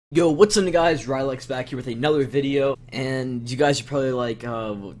Yo, what's up guys, Rilex back here with another video, and you guys are probably like,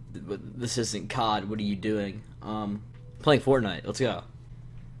 this isn't COD, what are you doing? Playing Fortnite, let's go.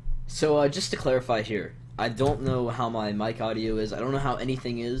 So, just to clarify here, I don't know how my mic audio is, I don't know how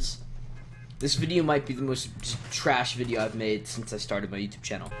anything is. This video might be the most trash video I've made since I started my YouTube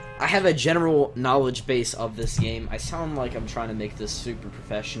channel. I have a general knowledge base of this game. I sound like I'm trying to make this super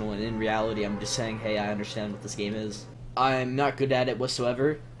professional, and in reality I'm just saying, hey, I understand what this game is. I'm not good at it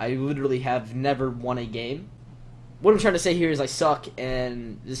whatsoever. I literally have never won a game. What I'm trying to say here is I suck,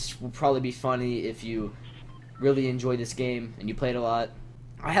 and this will probably be funny if you really enjoy this game and you play it a lot.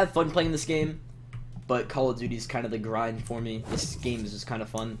 I have fun playing this game, but Call of Duty is kind of the grind for me. This game is just kind of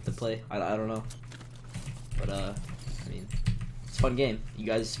fun to play. I don't know. But, I mean, it's a fun game. You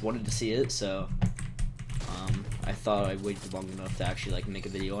guys wanted to see it, so, I thought I waited long enough to actually, like, make a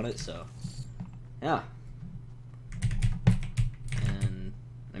video on it, so, yeah.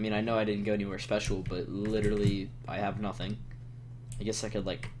 I mean, I know I didn't go anywhere special, but literally, I have nothing. I guess I could,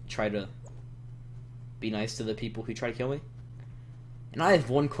 like, try to be nice to the people who try to kill me. And I have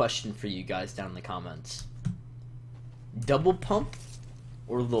one question for you guys down in the comments. Double pump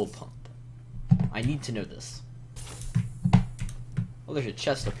or low pump? I need to know this. Oh, there's a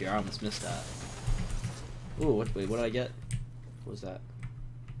chest up here. I almost missed that. Ooh, wait, what did I get? What was that?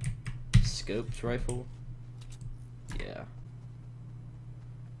 Scoped rifle? Yeah.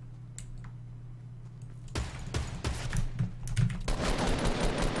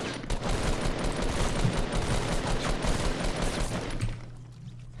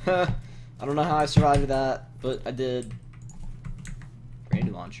 I don't know how I survived that, but I did.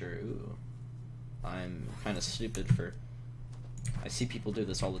 Grenade launcher, ooh. I'm kind of stupid for... I see people do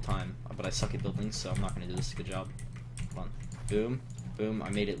this all the time, but I suck at buildings, so I'm not going to do this. Good job. Come on. Boom. Boom. I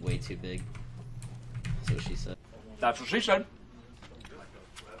made it way too big. That's what she said. That's what she said.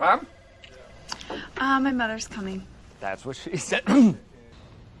 Pam? My mother's coming. That's what she said. I'm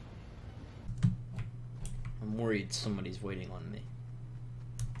worried somebody's waiting on me.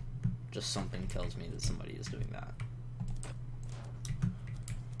 Just something tells me that somebody is doing that.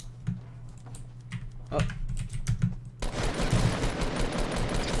 Oh.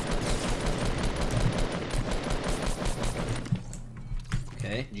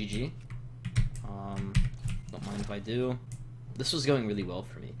 Okay, GG. Don't mind if I do. This was going really well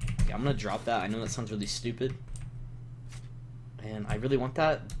for me. Okay, I'm gonna drop that. I know that sounds really stupid. And I really want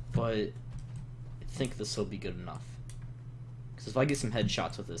that, but I think this will be good enough. Because if I get some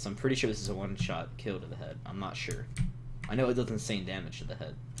headshots with this, I'm pretty sure this is a one-shot kill to the head. I'm not sure. I know it does insane damage to the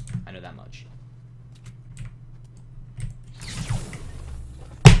head. I know that much.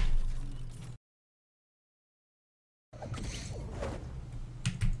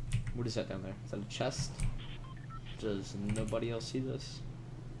 What is that down there? Is that a chest? Does nobody else see this?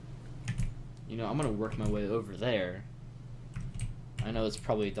 You know, I'm gonna work my way over there. I know it's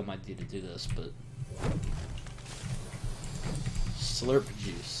probably a dumb idea to do this, but... Slurp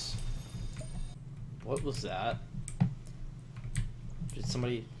juice. What was that? Did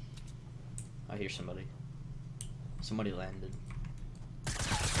somebody... I hear somebody. Somebody landed. That's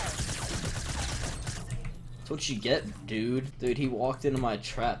what you get, dude. Dude, he walked into my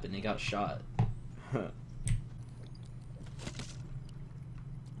trap and he got shot. I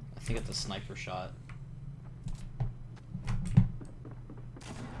think it's a sniper shot.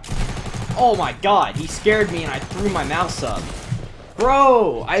 Oh my god, he scared me and I threw my mouse up.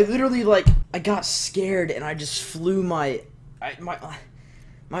 Bro, I literally, like, I got scared and I just flew I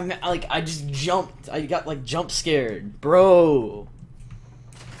just jumped. I got, like, jump scared. Bro.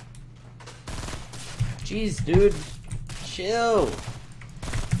 Jeez, dude. Chill.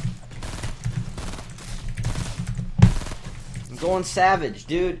 I'm going savage,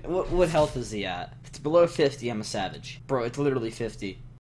 dude. What health is he at? If it's below 50, I'm a savage. Bro, it's literally 50.